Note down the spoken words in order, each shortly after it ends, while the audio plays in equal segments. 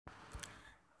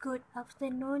Good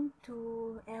afternoon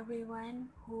to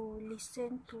everyone who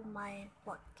listen to my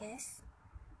podcast.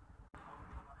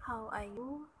 How are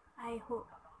you? I hope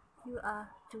you are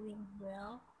doing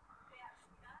well.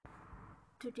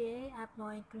 Today I'm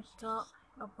going to talk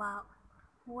about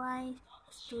why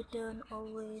students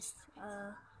always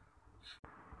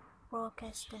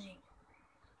procrastinate.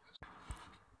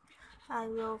 I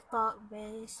will talk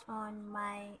based on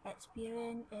my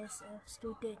experience as a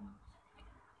student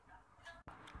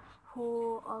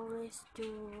who always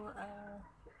do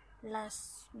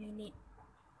last minute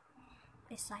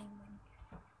assignment.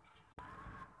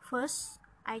 First,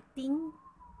 I think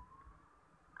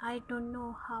I don't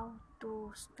know how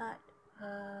to start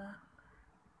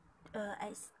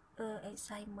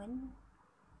assignment.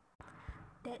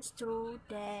 That's true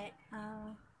that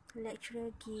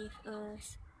lecturer give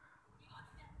us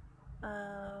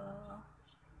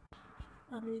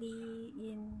early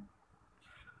in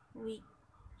week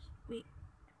week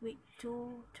week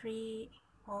 2, 3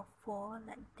 or 4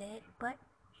 like that, but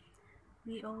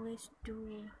we always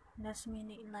do last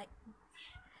minute like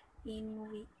in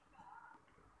week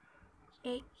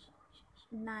 8,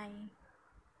 9,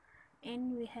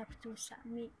 and we have to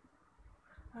submit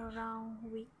around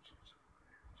week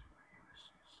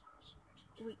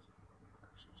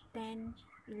 10,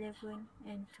 11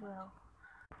 and 12.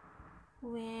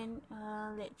 When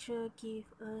a lecturer give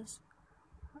us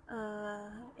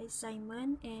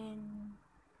assignment and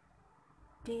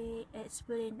they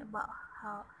explain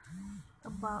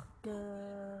about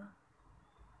the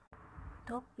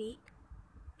topic,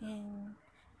 and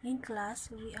in class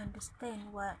we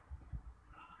understand what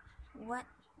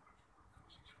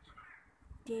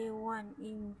they want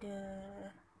in the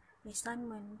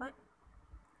assignment, but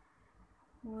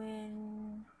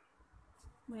when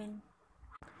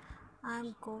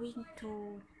I'm going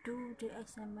to do the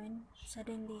assignment,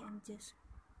 suddenly I'm just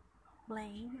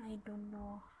blank. I don't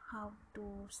know how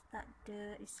to start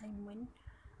the assignment.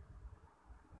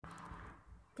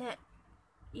 That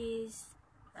is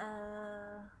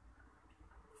a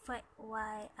fact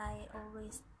why I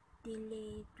always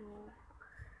delay to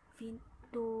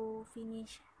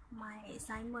finish my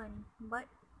assignment, but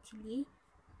actually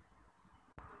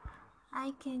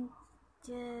I can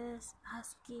just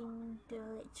asking the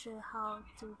lecturer how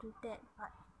to do that,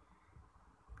 but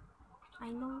I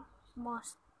know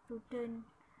most students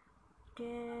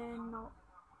they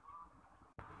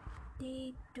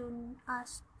don't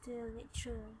ask the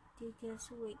lecturer, they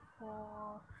just wait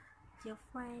for their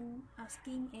friend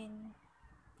asking and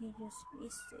they just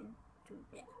listen to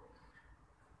that.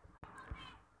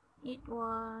 It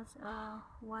was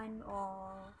one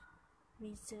of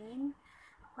reason,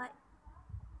 but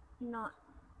not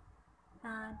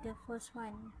the first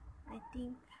one. I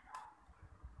think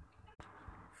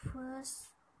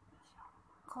first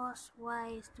cause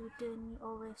why students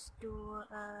always do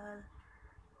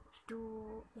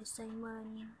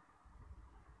assignment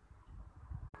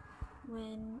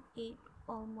when it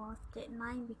almost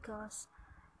deadline, because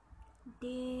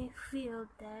they feel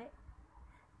that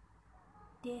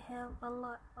they have a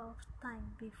lot of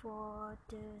time before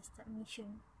the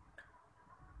submission.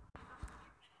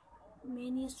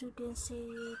 Many students say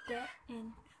that,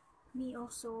 and me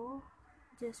also,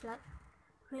 just like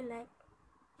relax,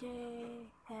 they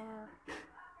have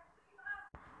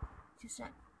just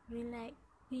like relax,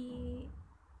 we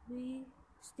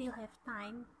still have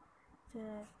time to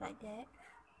like that.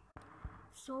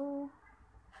 So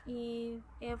if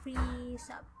every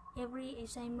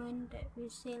assignment that we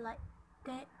say like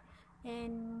that,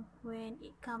 and when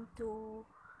it come to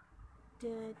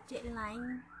the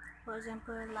deadline, for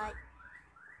example like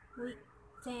week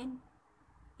 10,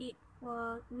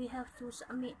 we have to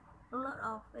submit a lot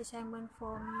of assignment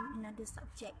from another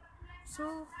subject,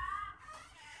 so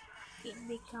it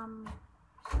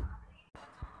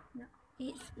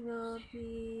will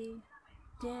be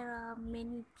there are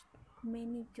many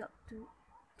job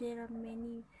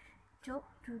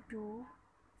to do,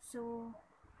 so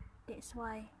that's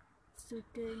why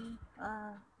students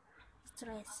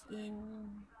stress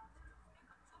in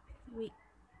week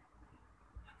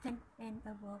 10 and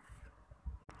above.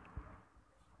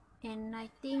 And I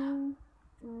think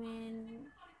when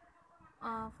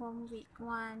from week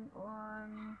 1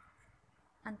 on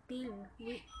until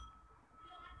week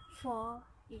 4,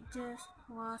 it just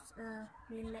was a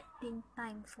relaxing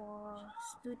time for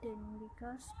students,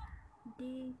 because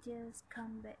they just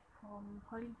come back from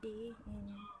holiday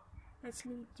and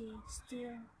actually they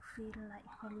still feel like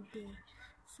holiday,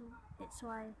 so that's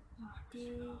why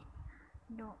they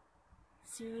not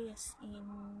serious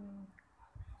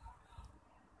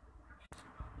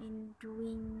in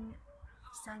doing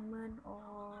assignment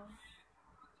or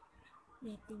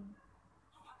anything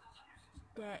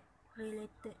that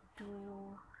related to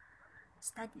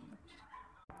study.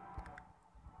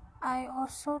 I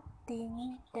also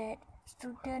think that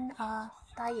students are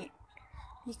tired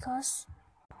because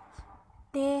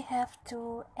they have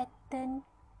to attend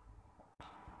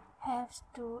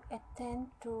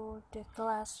to the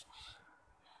class.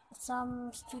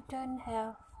 Some students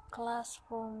have class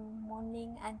from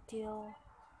morning until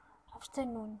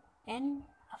afternoon, and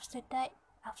after that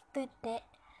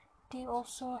they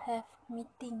also have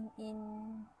meeting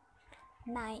in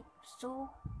night. So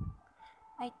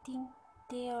I think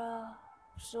they are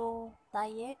so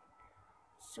tired.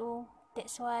 So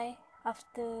that's why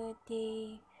after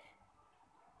they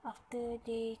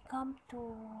come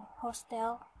to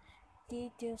hostel,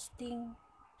 they just think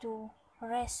to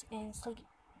rest and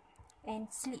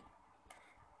sleep.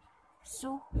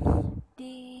 So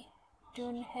they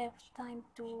don't have time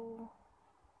to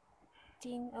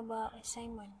think about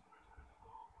assignment.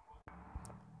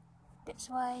 That's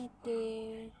why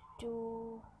they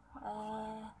do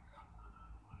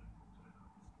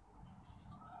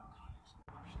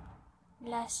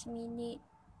last minute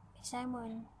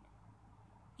assignment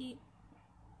it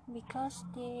because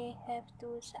they have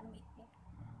to submit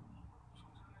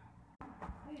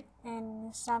it.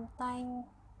 And sometimes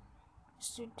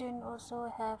students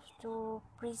also have to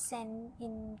present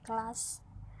in class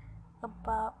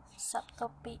about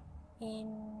subtopic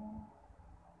in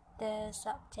the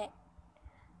subject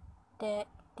that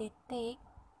they take,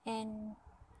 and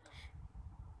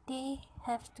they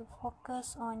have to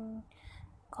focus on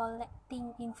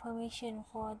collecting information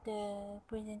for the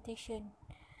presentation.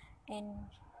 And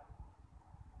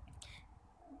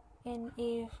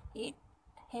if it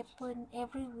happen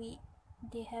every week,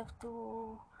 they have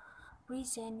to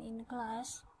present in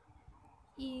class.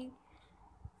 It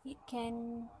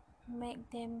can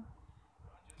make them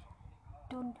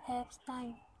don't have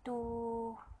time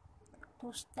to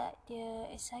start their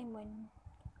assignment,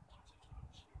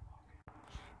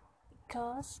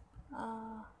 because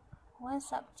one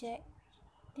subject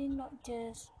they not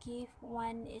just give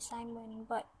one assignment,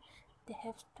 but they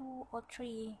have 2 or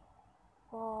 3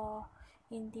 for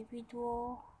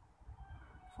individual,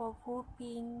 for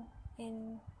grouping,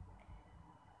 and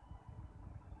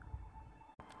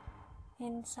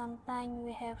sometimes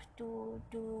we have to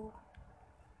do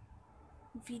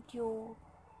video,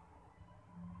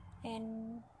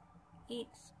 and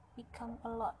it's become a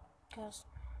lot because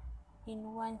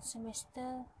in one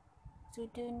semester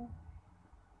student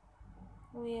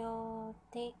will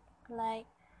take like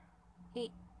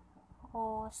 8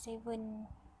 or 7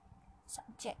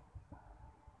 subject.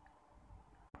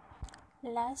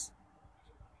 Last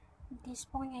this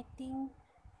point, I think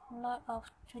a lot of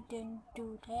students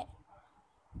do that.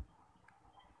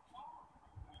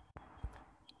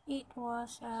 It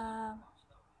was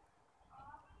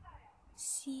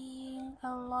seeing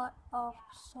a lot of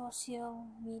social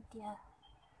media.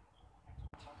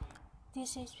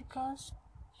 This is because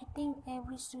I think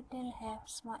every student have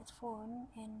smartphone,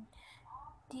 and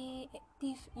they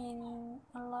active in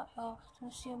a lot of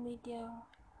social media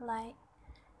like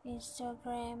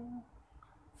Instagram,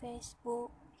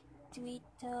 Facebook,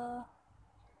 Twitter,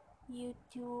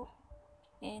 YouTube,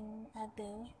 and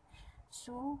other.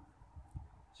 So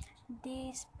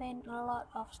they spend a lot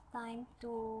of time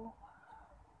to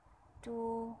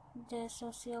the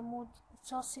social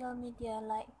media,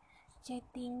 like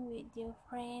chatting with your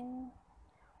friend,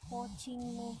 watching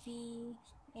movie,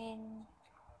 and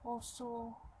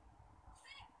also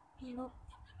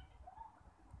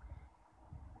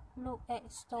look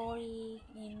at story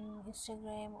in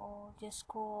Instagram, or just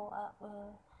scroll up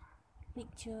a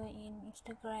picture in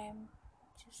Instagram,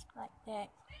 just like that.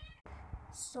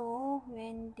 So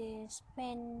when they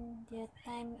spend their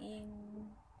time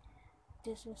in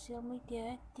the social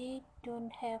media, they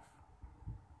don't have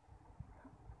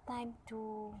time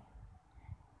to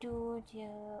do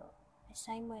their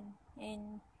assignment,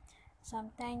 and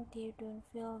sometimes they don't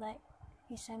feel like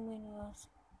assignment was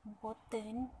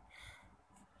important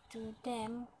to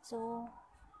them, so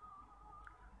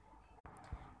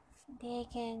they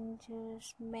can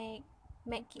just make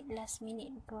it last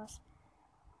minute, because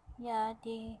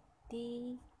they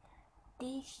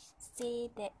say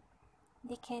that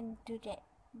they can do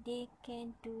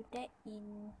that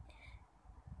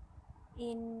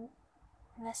in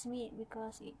last minute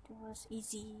because it was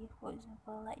easy, for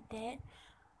example, like that.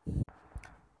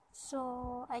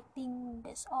 So I think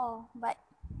that's all, but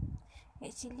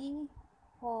actually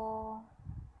for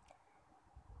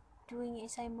doing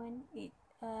assignment, it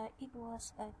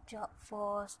was a job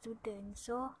for students.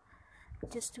 So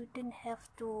the student have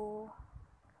to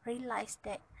realize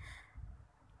that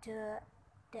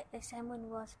that assignment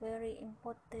was very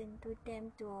important to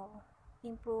them to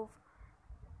improve,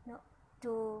 no,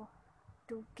 to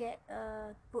get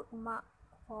a good mark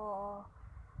for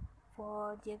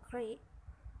their grade,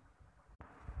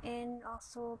 and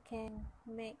also can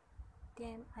make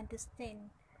them understand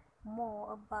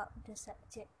more about the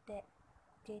subject that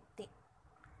they take.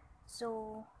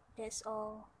 So that's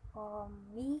all from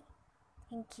me.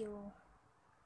 Thank you.